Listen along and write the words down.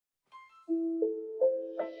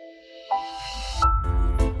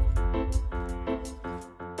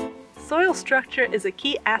Soil structure is a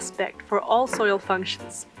key aspect for all soil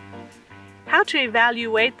functions. How to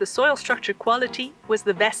evaluate the soil structure quality with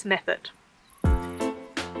the VESS method.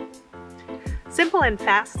 Simple and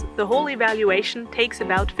fast, the whole evaluation takes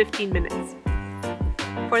about 15 minutes.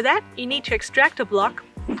 For that, you need to extract a block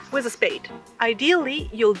with a spade. Ideally,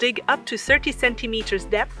 you'll dig up to 30 centimeters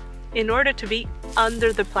depth in order to be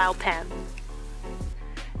under the plow pan.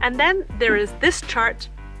 And then there is this chart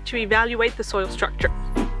to evaluate the soil structure.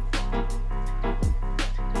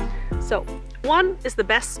 So 1 is the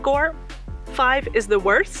best score, 5 is the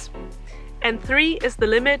worst, and 3 is the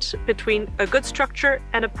limit between a good structure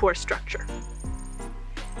and a poor structure.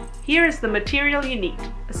 Here is the material you need: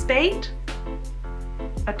 a spade,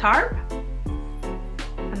 a tarp,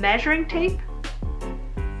 a measuring tape,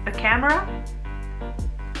 a camera,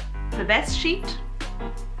 the VESS sheet,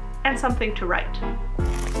 and something to write.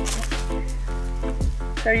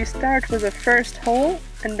 So you start with the first hole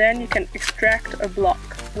and then you can extract a block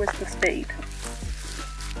with the spade.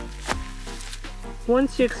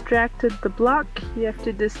 Once you extracted the block, you have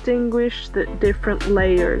to distinguish the different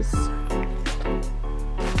layers.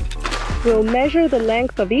 We'll measure the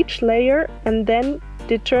length of each layer and then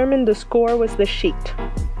determine the score with the sheet.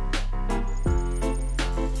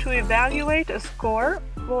 To evaluate a score,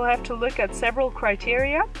 we'll have to look at several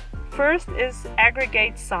criteria. First is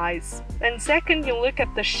aggregate size, and second you look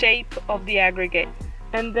at the shape of the aggregate.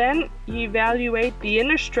 And then you evaluate the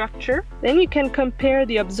inner structure. Then you can compare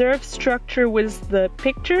the observed structure with the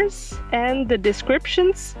pictures and the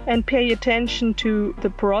descriptions and pay attention to the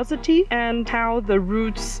porosity and how the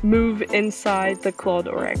roots move inside the clod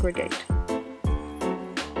or aggregate.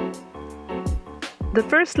 The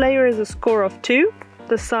first layer is a score of 2.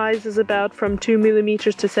 The size is about from 2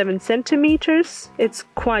 millimeters to 7 centimeters. It's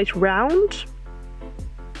quite round.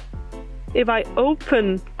 If I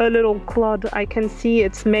open a little clod, I can see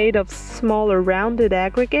it's made of smaller rounded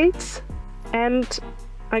aggregates, and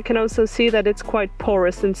I can also see that it's quite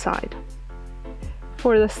porous inside.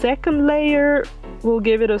 For the second layer, we'll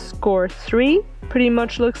give it a score 3. Pretty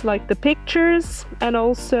much looks like the pictures, and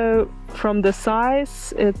also from the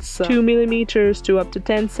size, it's 2 millimeters to up to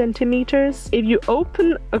 10 centimeters. If you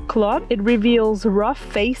open a clod, it reveals rough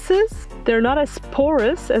faces. They're not as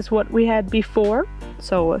porous as what we had before,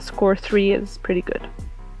 so a score 3 is pretty good.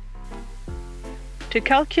 To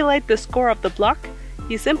calculate the score of the block,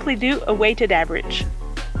 you simply do a weighted average.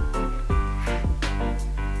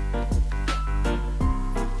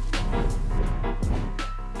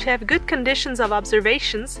 To have good conditions of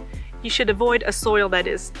observations, you should avoid a soil that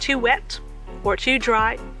is too wet or too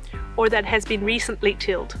dry or that has been recently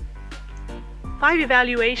tilled. 5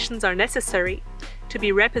 evaluations are necessary to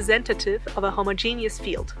be representative of a homogeneous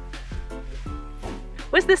field.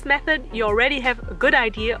 With this method, you already have a good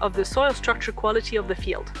idea of the soil structure quality of the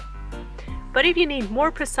field. But if you need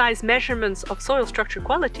more precise measurements of soil structure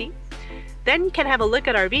quality, then you can have a look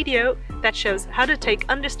at our video that shows how to take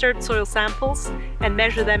undisturbed soil samples and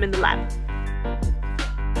measure them in the lab.